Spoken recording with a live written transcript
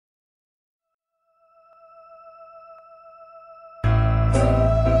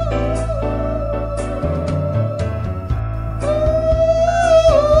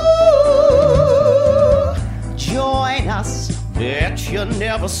that you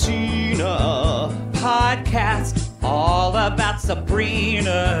never seen her. Podcast all about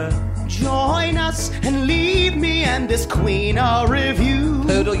Sabrina. Join us and leave me and this queen a review.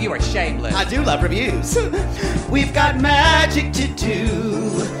 Poodle, you are shameless. I do love reviews. We've got magic to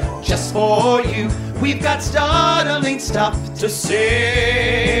do just for you. We've got startling stuff to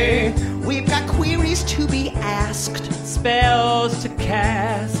say. We've got queries to be asked, Spells to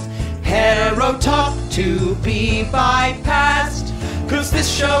cast. hetero talk to be bypassed. 'Cause this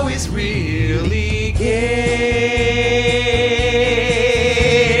show is really gay.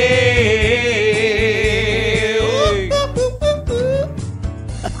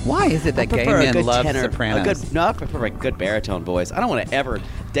 Why is it that gay men love Sopranos? I prefer a good baritone voice. I don't want to ever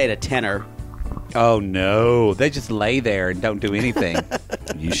date a tenor. Oh, no. They just lay there and don't do anything.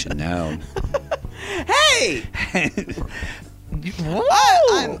 You should know. Hey!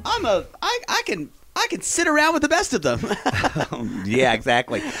 I can sit around with the best of them. Yeah,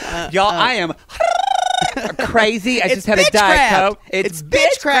 exactly. Y'all, I am crazy. I It's just had a bitch Diet crap. Coke. It's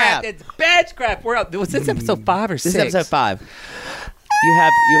bitch crap. It's bitch crap. We're up. Was this episode 5 or 6? This is episode 5. You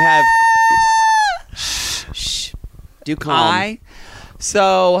have. Shh. Do calm.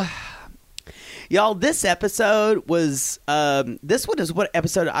 Y'all, this episode was, this one is what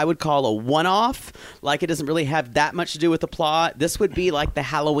episode I would call a one-off. Like, it doesn't really have that much to do with the plot. This would be like the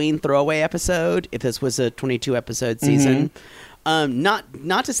Halloween throwaway episode if this was a 22-episode season. Not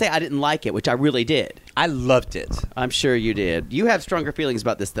to say I didn't like it, which I really did. I loved it. I'm sure you did. You have stronger feelings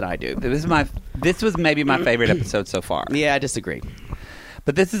about this than I do. This was maybe my favorite episode so far. Yeah, I disagree.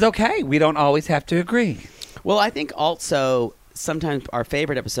 But this is okay. We don't always have to agree. Well, I think also sometimes our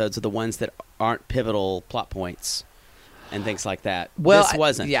favorite episodes are the ones that aren't pivotal plot points and things like that. Well, this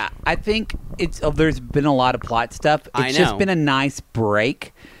wasn't. I think there's been a lot of plot stuff. It's just been a nice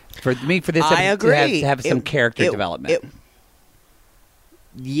break for me for this I agree. to have some character development.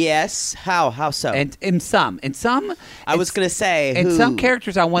 Yes. How so? And in some, I was going to say, in some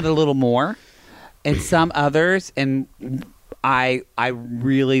characters I wanted a little more, and some others, and I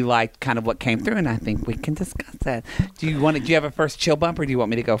really liked kind of what came through, and I think we can discuss that. Do you have a first chill bump, or do you want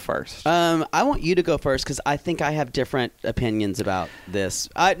me to go first? I want you to go first because I think I have different opinions about this.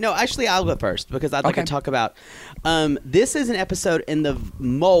 No, actually, I'll go first because I'd like to talk about. This is an episode in the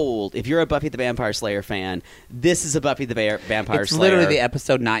mold. If you're a Buffy the Vampire Slayer fan, this is a Buffy the Vampire it's Slayer. Literally the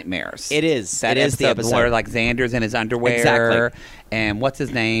episode Nightmares. It is. That is the episode where like Xander's in his underwear. Exactly. And what's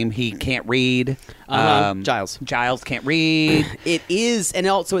his name? He can't read. Giles. Giles can't read. It is, and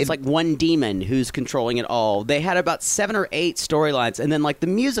also it's like one demon who's controlling it all. They had about 7 or 8 storylines, and then like the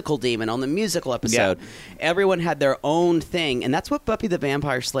musical demon on the musical episode. Yeah. Everyone had their own thing, and that's what Buffy the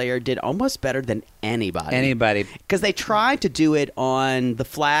Vampire Slayer did almost better than anybody. Because they tried to do it on The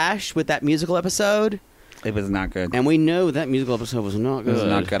Flash with that musical episode. It was not good. And we know that musical episode was not good. It was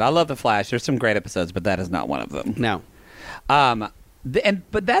not good. I love The Flash. There's some great episodes, but that is not one of them. No. But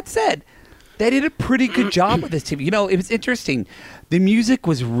that said, they did a pretty good job with this TV. You know, it was interesting. The music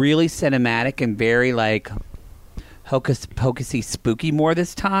was really cinematic and very like hocus pocusy spooky more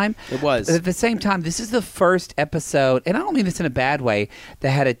this time. It was. At the same time, this is the first episode, and I don't mean this in a bad way, that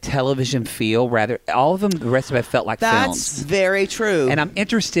had a television feel. Rather, all of them, the rest of it felt like films. That's very true. And I'm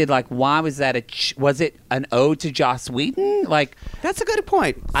interested, like, why was that was it an ode to Joss Whedon? Like, that's a good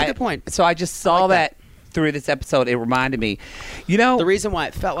point. That's a good point. So I just saw that through this episode. It reminded me, you know, the reason why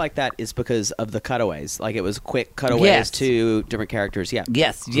it felt like that is because of the cutaways. Like it was quick cutaways to different characters. Yeah.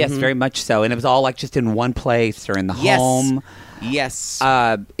 Yes, very much so. And it was all like just in one place or in the home. Yes.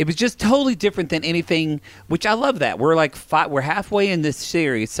 It was just totally different than anything, which I love that. We're like we're halfway in this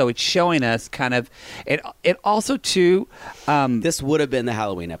series, so it's showing us kind of it also too. This would have been the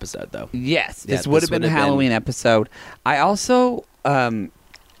Halloween episode, though. Yes, this would have been the Halloween episode. I also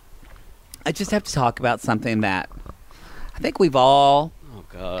I just have to talk about something that I think we've all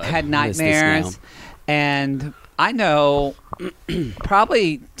had nightmares. And I know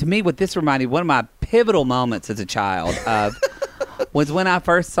probably to me what this reminded me, one of my pivotal moments as a child of was when I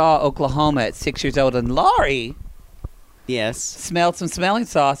first saw Oklahoma at 6 years old, and Laurie smelled some smelling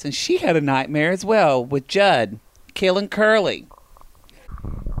sauce, and she had a nightmare as well with Judd killing Curly.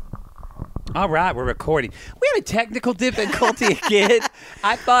 All right, we're recording. We had a technical difficulty again.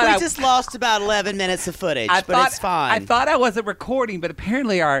 I thought we just lost about 11 minutes of footage, but it's fine. I thought I wasn't recording, but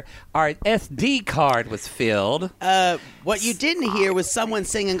apparently our SD card was filled. What you didn't hear was someone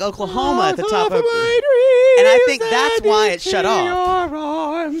singing Oklahoma at the top of it. And I think that's why it shut off.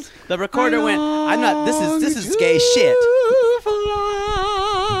 The recorder went, I'm not, this is gay shit. All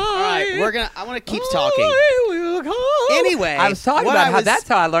right, I want to keep talking. Anyway, I was talking about how that's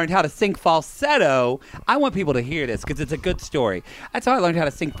how I learned how to sing falsetto. I want people to hear this because it's a good story. That's how I learned how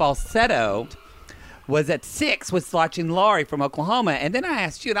to sing falsetto. Was at 6 was watching Laurie from Oklahoma, and then I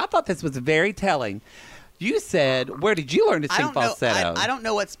asked you, and I thought this was very telling. You said, where did you learn to sing falsetto? I don't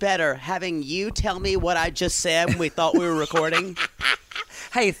know what's better, having you tell me what I just said when we thought we were recording.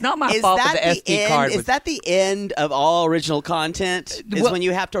 Hey, it's not my fault that the SD card was... Is that the end of all original content? When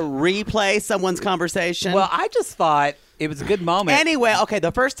you have to replay someone's conversation? Well, I just thought it was a good moment. Anyway, okay,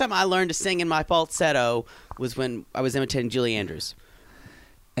 the first time I learned to sing in my falsetto was when I was imitating Julie Andrews.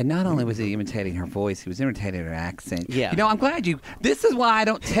 And not only was he imitating her voice, he was imitating her accent. Yeah. You know, I'm glad you... This is why I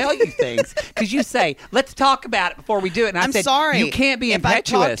don't tell you things. Because you say, let's talk about it before we do it. And I'm sorry. You can't be impetuous.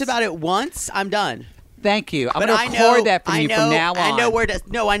 If I talked about it once, I'm done. Thank you. I'm going to record that from you from now on. I know where to...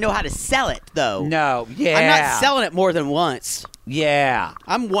 No, I know how to sell it, though. No, yeah. I'm not selling it more than once. Yeah.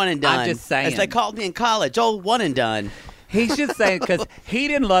 I'm one and done. I'm just saying. As they called me in college, one and done. He's just saying because he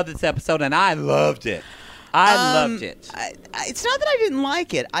didn't love this episode, and I loved it. I loved it. It's not that I didn't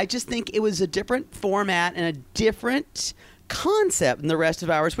like it. I just think it was a different format and a different concept than the rest of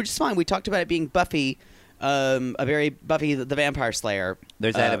ours, which is fine. We talked about it being Buffy, a very Buffy the Vampire Slayer.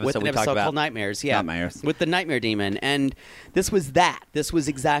 There's that episode with an we episode talked about. called Nightmares. Yeah, Nightmares. With the Nightmare Demon, and this was that. This was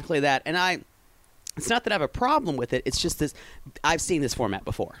exactly that. And it's not that I have a problem with it. It's just this. I've seen this format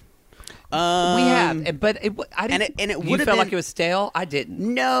before. We have, but I didn't. And it would you have felt been, like it was stale. I didn't.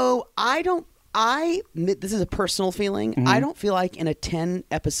 No, I don't. This is a personal feeling. Mm-hmm. I don't feel like in a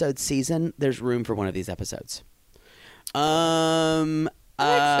 10-episode season there's room for one of these episodes. That makes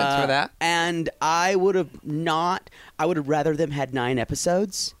sense for that. And I would have rather them had 9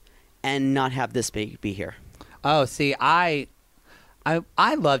 episodes and not have this be here. Oh, see, I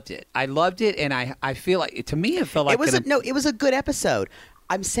loved it. I loved it, and I feel like to me it felt like it was a good episode.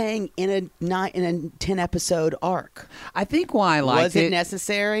 I'm saying in a 10-episode arc. I think why I liked was it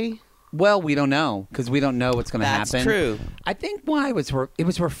necessary? Well, we don't know because we don't know what's going to happen. That's true. I think why it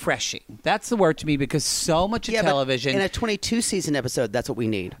was refreshing. That's the word to me because so much of television. In a 22-season episode, that's what we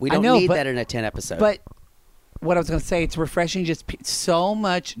need. We don't need that in a 10-episode. But what I was going to say, it's refreshing. Just so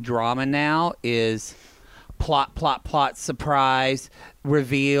much drama now is plot, surprise,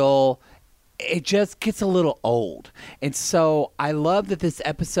 reveal. It just gets a little old. And so I love that this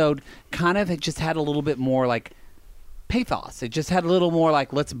episode kind of just had a little bit more like pathos. It just had a little more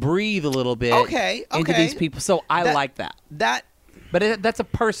like, let's breathe a little bit into these people. So I like that. But that's a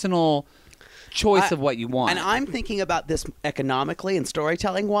personal choice of what you want. And I'm thinking about this economically and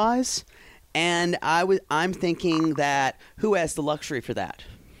storytelling wise. And I'm thinking that who has the luxury for that?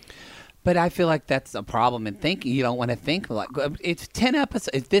 But I feel like that's a problem in thinking. You don't want to think like it's 10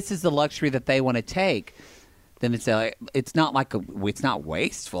 episodes. If this is the luxury that they want to take, then it's not like it's not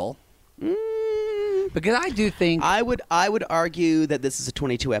wasteful. Because I do think I would argue that this is a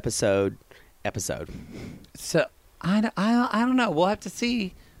 22 episode. So I don't know. We'll have to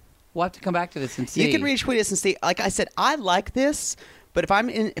see. We'll have to come back to this and see. You can retweet us and see. Like I said, I like this, but if I'm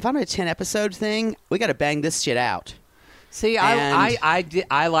in a 10-episode thing, we got to bang this shit out. See, I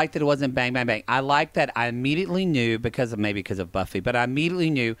liked that it wasn't bang, bang, bang. I liked that I immediately knew because of Buffy, but I immediately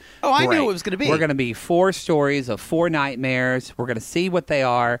knew. Oh, I knew it was going to be. We're going to be 4 stories of 4 nightmares. We're going to see what they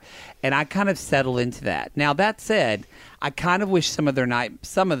are, and I kind of settled into that. Now that said, I kind of wish some of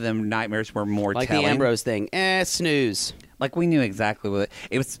them nightmares were more like telling. The Ambrose thing. Snooze. Like we knew exactly what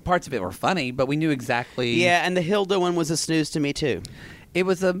it was. Parts of it were funny, but we knew exactly. Yeah, and the Hilda one was a snooze to me too. It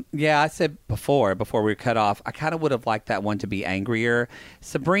was I said before we cut off, I kind of would have liked that one to be angrier.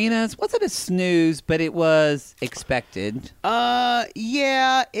 Sabrina's wasn't a snooze, but it was expected.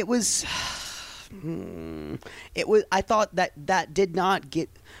 Yeah, it was. It was. I thought that did not get.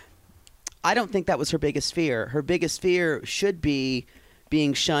 I don't think that was her biggest fear. Her biggest fear should be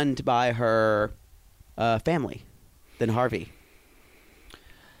being shunned by her family than Harvey.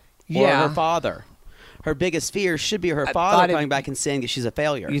 Or her father. Her biggest fear should be her father coming back and saying that she's a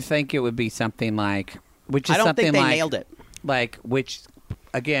failure. You think it would be something like, which is I don't something think they like, nailed it. Like, which,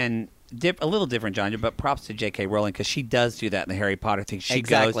 again, a little different genre, but props to J.K. Rowling because she does do that in the Harry Potter thing. She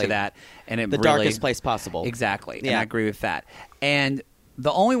goes to that, and the darkest place possible. Exactly, yeah. And I agree with that. And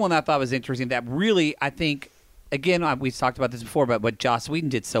the only one I thought was interesting that really, I think, again, we've talked about this before, but what Joss Whedon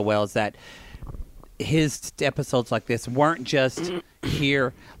did so well is that his episodes like this weren't just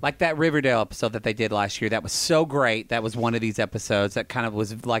here, like that Riverdale episode that they did last year. That was so great. That was one of these episodes that kind of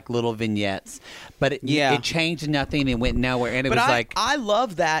was like little vignettes, but it changed nothing and went nowhere. And I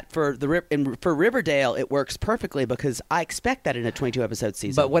love that for Riverdale. It works perfectly because I expect that in a 22 episode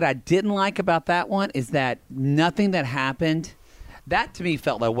season. But what I didn't like about that one is that nothing that happened, that to me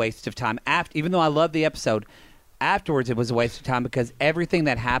felt like a waste of time. Even though I loved the episode, afterwards it was a waste of time because everything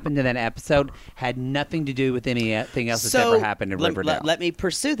that happened in that episode had nothing to do with anything else that's ever happened in Riverdale. Let me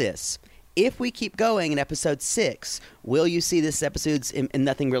pursue this. If we keep going in episode 6, will you see this episode's and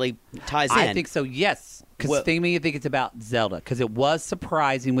nothing really ties in? I think so, yes. Because I think it's about Zelda. Because it was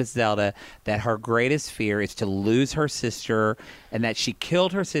surprising with Zelda that her greatest fear is to lose her sister, and that she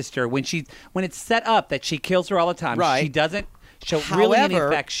killed her sister when it's set up that she kills her all the time. Right. She doesn't show really any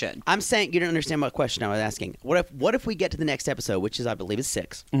affection. I'm saying you don't understand what question I was asking. What if we get to the next episode, which is I believe is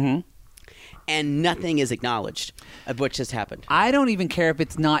 6, and nothing is acknowledged of what just happened? I don't even care if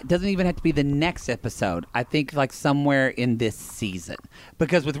it's not. It doesn't even have to be the next episode. I think like somewhere in this season,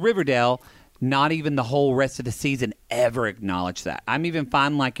 because with Riverdale, not even the whole rest of the season ever acknowledged that. I'm even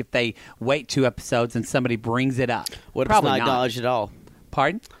fine like if they wait 2 episodes and somebody brings it up. What if it's not acknowledged at all?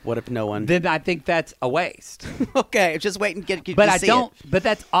 Pardon? What if no one? Then I think that's a waste. Okay, just wait and get. But I don't. But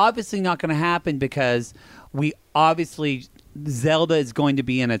that's obviously not going to happen because Zelda is going to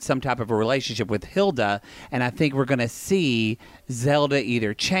be in some type of a relationship with Hilda, and I think we're going to see Zelda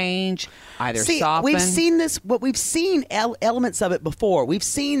either change, soften. We've seen this. We've seen elements of it before. We've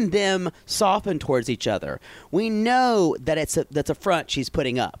seen them soften towards each other. We know that that's a front she's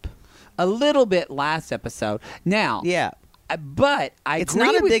putting up. A little bit last episode. Now, yeah. But it's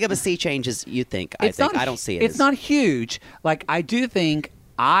not as big of a sea change as you think. I don't see it. It's not huge. Like I do think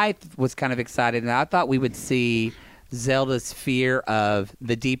I was kind of excited, and I thought we would see Zelda's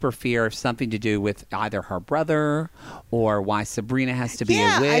the deeper fear of something to do with either her brother or why Sabrina has to be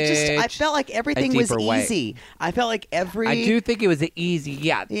a witch. I felt like everything was easy. I felt like I do think it was easy.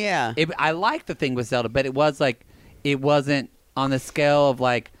 Yeah. Yeah. I liked the thing with Zelda, but it wasn't on the scale of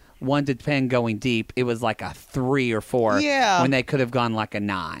like 1 to 10 going deep. It was like a 3 or 4 when they could have gone like a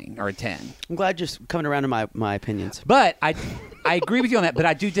 9 or a 10. I'm glad you're coming around to my opinions. But I agree with you on that, but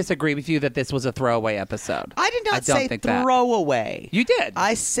I do disagree with you that this was a throwaway episode. I did not say throwaway. You did.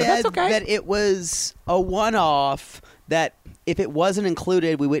 I said that it was a one-off, that if it wasn't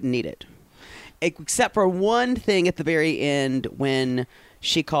included, we wouldn't need it. Except for one thing at the very end when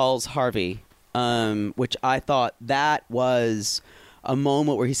she calls Harvey, which I thought that was a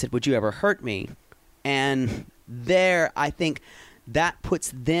moment where he said, "Would you ever hurt me?" And there, I think that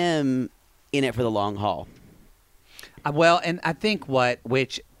puts them in it for the long haul. Well, and I think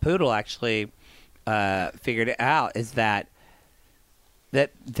which Poodle actually figured it out is that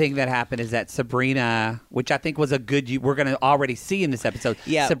thing that happened is that Sabrina, which I think was we're going to already see in this episode.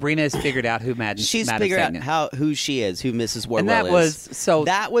 Yeah. Sabrina has figured out who She's figured out who she is, who Mrs. Wardwell is.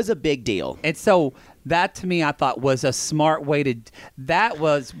 That was a big deal. And so that to me I thought was a smart way that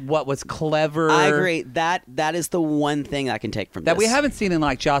was what was clever. I agree. That is the one thing I can take from that this. we haven't seen in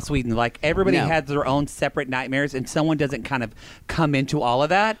like Joss Whedon. Like everybody has their own separate nightmares and someone doesn't kind of come into all of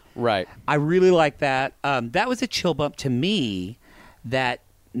that. Right. I really like that. That was a chill bump to me that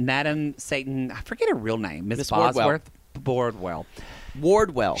Madam Satan, I forget her real name, Miss Bosworth. Wardwell.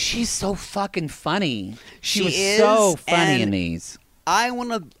 She's so fucking funny. She was so funny in these. I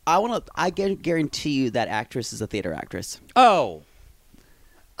guarantee you that actress is a theater actress. Oh,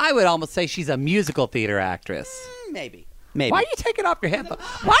 I would almost say she's a musical theater actress. Maybe. Why are you taking off your headphones?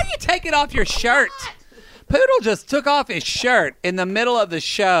 Why are you taking off your shirt? Poodle just took off his shirt in the middle of the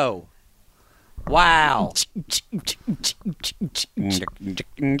show. Wow.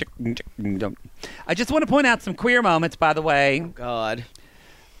 I just want to point out some queer moments, by the way. Oh, God.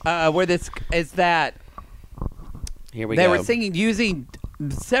 Where this is that Here we they go. were singing using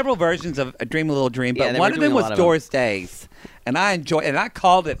several versions of A Dream a Little Dream, but one of them was Doris Day's. And I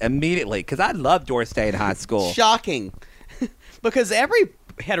called it immediately because I loved Doris Day in high school. Shocking. Because every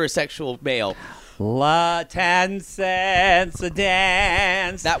heterosexual male... La 10 cents a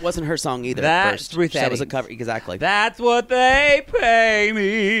dance. That wasn't her song either. That's at first. Ruth That was a cover. Exactly. That's what they pay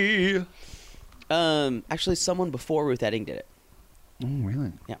me. Actually, someone before Ruth Etting did it. Oh,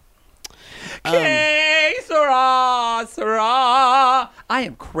 really? Yeah. Que sera, sera. I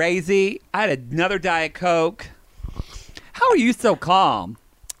am crazy. I had another Diet Coke. How are you so calm?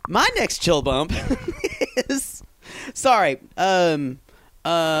 My next chill bump is... Sorry.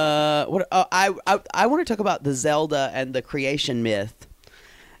 I want to talk about the Zelda and the creation myth,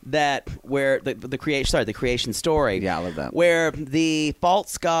 where the creation story. Yeah, I love that. Where the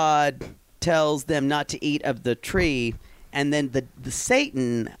false god tells them not to eat of the tree, and then the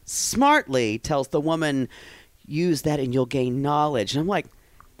Satan smartly tells the woman, use that and you'll gain knowledge. And I'm like,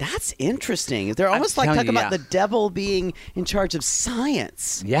 that's interesting. They're almost like talking about the devil being in charge of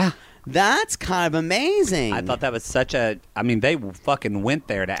science. Yeah. That's kind of amazing. I thought that was they fucking went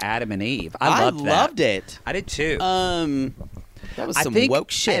there to Adam and Eve. I loved it. I did too. That was some woke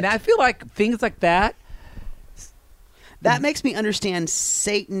shit. And I feel like things like that, that makes me understand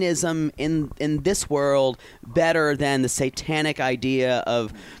Satanism in this world better than the satanic idea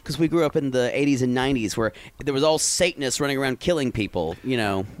of, because we grew up in the 80s and 90s where there was all Satanists running around killing people, you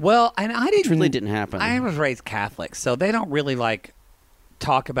know. Well, and it really didn't happen. I was raised Catholic, so they don't really like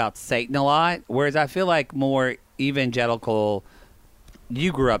talk about Satan a lot, whereas I feel like more evangelical,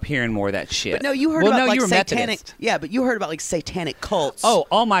 you grew up hearing more of that shit. But no, you heard about like you were satanic. Methodist. Yeah, but you heard about like satanic cults. Oh,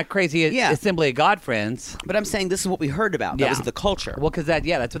 all my crazy Assembly of God friends. But I'm saying this is what we heard about. That was the culture. Well, because that's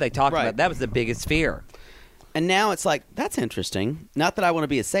what they talked about. That was the biggest fear. And now it's like, that's interesting. Not that I want to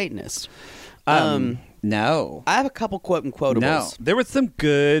be a Satanist. No. I have a couple quote-unquotables. No. There was some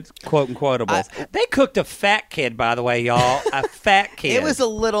good quote-unquotables. They cooked a fat kid, by the way, y'all. A fat kid. It was a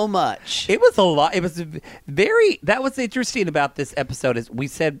little much. It was a lot. It was that was interesting about this episode, as we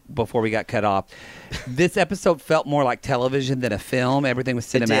said before we got cut off. This episode felt more like television than a film. Everything was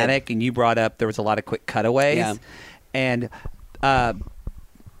cinematic, and you brought up there was a lot of quick cutaways. Yeah. And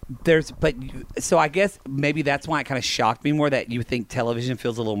so I guess maybe that's why it kind of shocked me more that you think television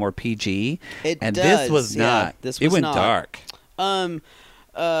feels a little more PG. It and does. This was not. Yeah, this was it went not. dark.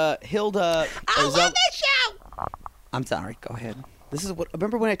 Hilda. I love this show. I'm sorry. Go ahead. This is what.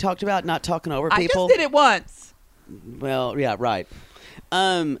 Remember when I talked about not talking over people? I just did it once. Well, yeah, right.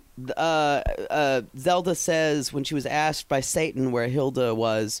 Zelda says when she was asked by Satan where Hilda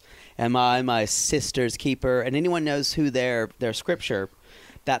was, "Am I my sister's keeper?" And anyone knows who their scripture.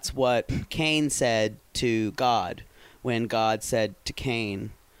 That's what Cain said to God when God said to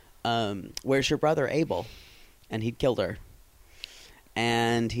Cain, "Where's your brother Abel?" And he'd killed her.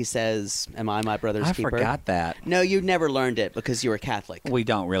 And he says, "Am I my brother's keeper?" I forgot that. No, you never learned it because you were Catholic. We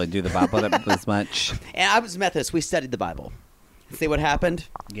don't really do the Bible as much. And I was Methodist. We studied the Bible. See what happened?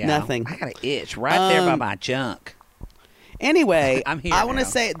 Yeah. Nothing. I got an itch right there by my junk. Anyway, I'm here I want to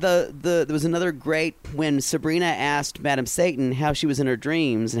say there was another great when Sabrina asked Madam Satan how she was in her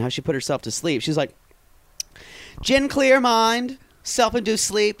dreams and how she put herself to sleep. She's like, "Gin clear mind, self-induced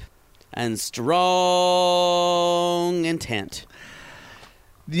sleep, and strong intent."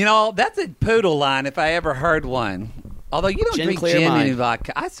 You know, that's a poodle line if I ever heard one. Although you don't drink gin and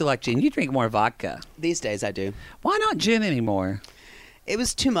vodka. I still like gin. You drink more vodka. These days I do. Why not gin anymore? It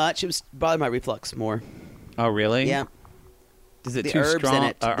was too much. It was bothering my reflux more. Oh, really? Yeah. Is it the too herbs strong? in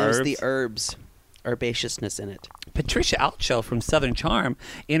it. There's the herbaceousness in it. Patricia Altshow from Southern Charm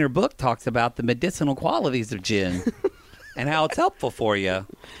in her book talks about the medicinal qualities of gin and how it's helpful for you.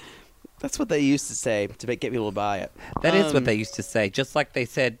 That's what they used to say to get people to buy it. That is what they used to say. Just like they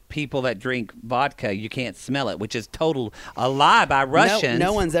said people that drink vodka, you can't smell it, which is a lie by Russians.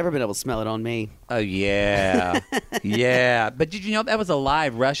 No one's ever been able to smell it on me. Oh, yeah. Yeah. But did you know that was a lie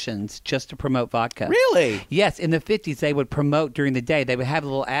of Russians just to promote vodka? Really? Yes. In the 50s, they would promote during the day. They would have a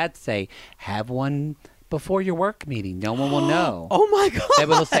little ad say, "Have one before your work meeting. No one will know." Oh, my God. They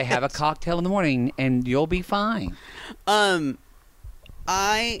would say, "Have a cocktail in the morning and you'll be fine."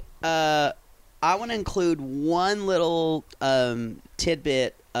 I want to include one little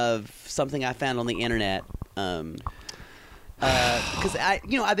tidbit of something I found on the internet. Because I've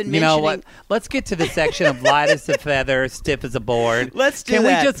been mentioning. You know what? Let's get to the section of light as a feather, stiff as a board. Let's do Can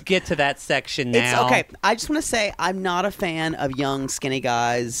that. we just get to that section now? It's okay. I just want to say I'm not a fan of young, skinny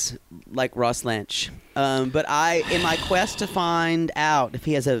guys like Ross Lynch. But in my quest to find out if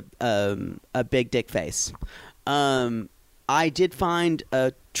he has a big dick face, I did find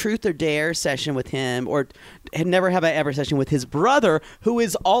a Truth or Dare session with him, or never have I ever session with his brother, who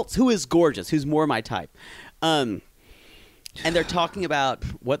is gorgeous, who's more my type. And they're talking about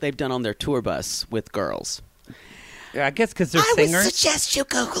what they've done on their tour bus with girls. I guess because they're singers. I would suggest you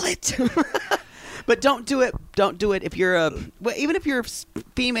Google it. But don't do it. Don't do it if you're even if you're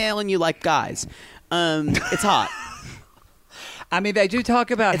female and you like guys. It's hot. I mean, they do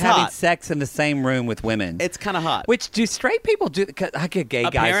talk about having sex in the same room with women. It's kind of hot. Which do straight people do? Cause I get gay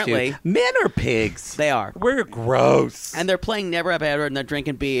guys do. Men are pigs. They are. We're gross. And they're playing Never Have I Ever, and they're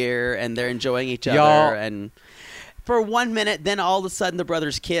drinking beer, and they're enjoying each other. And for 1 minute, then all of a sudden the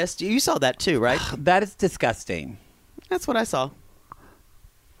brothers kissed. You saw that too, right? That is disgusting. That's what I saw.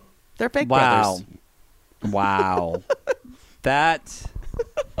 They're fake brothers. Wow. That...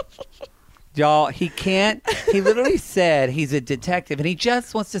 Y'all, he literally said he's a detective and he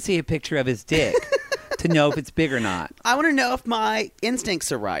just wants to see a picture of his dick to know if it's big or not. I want to know if my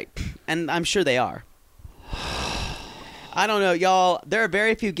instincts are right, and I'm sure they are. I don't know, y'all. There are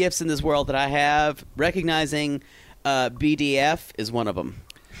very few gifts in this world that I have. Recognizing BDF is one of them.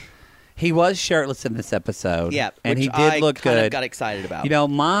 He was shirtless in this episode. Yeah, and he did look good. I got excited about. You know,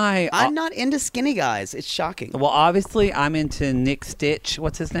 I'm not into skinny guys. It's shocking. Well, obviously, I'm into Nick Stitch.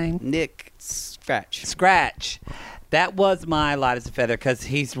 What's his name? Nick Scratch. Scratch. that was my light as a feather because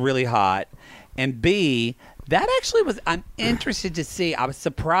he's really hot. And B, that actually was, I'm interested to see. I was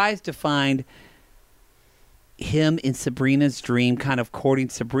surprised to find him in Sabrina's dream kind of courting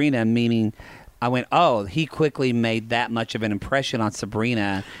Sabrina, meaning I went, oh, he quickly made that much of an impression on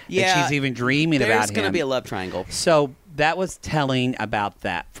Sabrina that she's even dreaming about him. There's going to be a love triangle. So that was telling about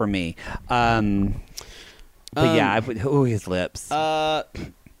that for me. But yeah, his lips.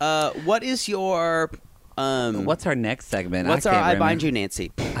 What is your... what's our next segment? What's our I Bind You,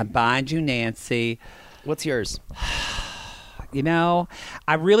 Nancy? I Bind You, Nancy. What's yours? You know,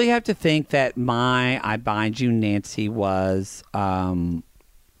 I really have to think that my I Bind You, Nancy was,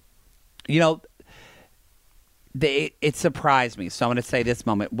 it surprised me. So I'm going to say this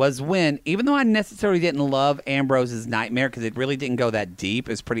moment was when, even though I necessarily didn't love Ambrose's nightmare because it really didn't go that deep,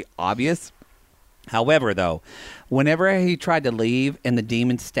 it's pretty obvious. However, though, whenever he tried to leave and the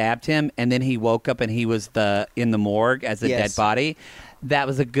demon stabbed him and then he woke up and he was in the morgue as a dead body, that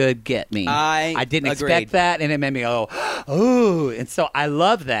was a good get me. I didn't expect that, and it made me go, oh. And so I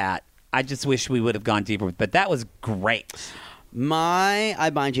love that. I just wish we would have gone deeper. But that was great. My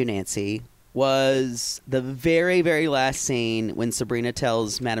I Bind You, Nancy was the very, very last scene when Sabrina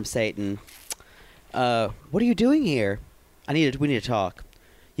tells Madam Satan, what are you doing here? We need to talk.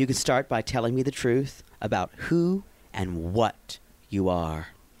 You can start by telling me the truth about who and what you are.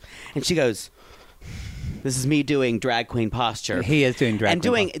 And she goes, this is me doing drag queen posture. He is doing drag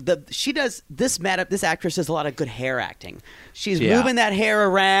queen posture. She does, this actress does a lot of good hair acting. She's moving that hair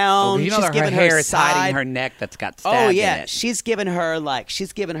around. She's giving her hair is hiding her neck that's got stabbed in it. She's giving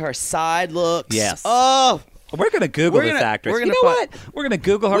her side looks. Yes. Oh, we're going to Google this actress. You know what? We're going to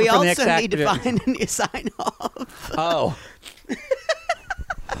Google her for the next actress. We also need to find a new sign off. Oh.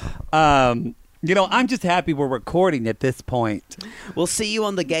 I'm just happy we're recording at this point. We'll see you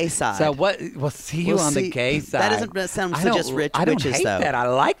on the gay side. So what? We'll see you on the gay side. That doesn't sound so just rich I don't witches, hate though. that. I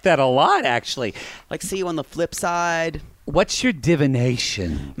like that a lot, actually. Like, see you on the flip side. What's your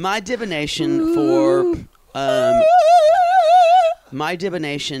divination? My divination for... my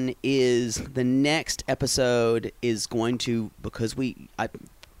divination is the next episode is going to... Because I've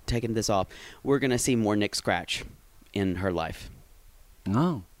taken this off. We're going to see more Nick Scratch in her life.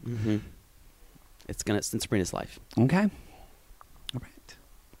 Oh. Mm-hmm. It's in Sabrina's life. Okay. All right.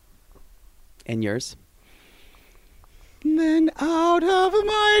 And yours? Then out of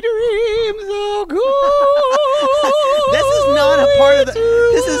my dreams I'll go. This is not a part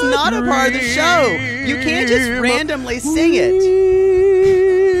of the show. You can't just randomly sing it.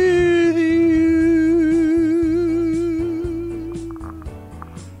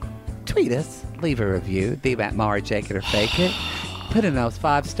 Tweet us, leave a review, be about Mara, Jake it or fake it. Put in those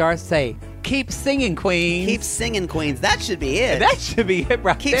 5 stars. Say, keep singing, Queens. Keep singing, Queens. That should be it. That should be it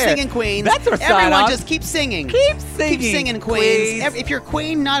right keep there. Keep singing, Queens. That's our sign Everyone off. just keep singing. Keep singing. Keep singing, Queens. If you're a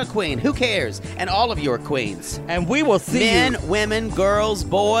queen, not a queen, who cares? And all of you are queens. And we will see Men, you. women, girls,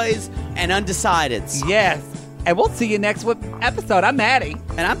 boys, and undecideds. Yes. And we'll see you next episode. I'm Maddie.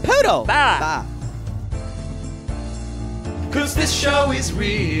 And I'm Poodle. Bye. 'Cause this show is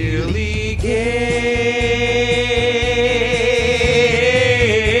really gay.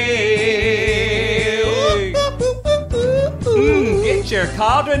 Get your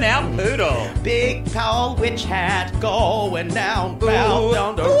cauldron out, Poodle. Big tall witch hat going down the road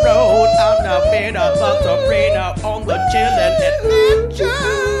on the bit of Sabrina on the chillin'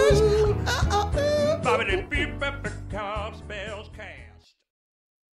 adventures.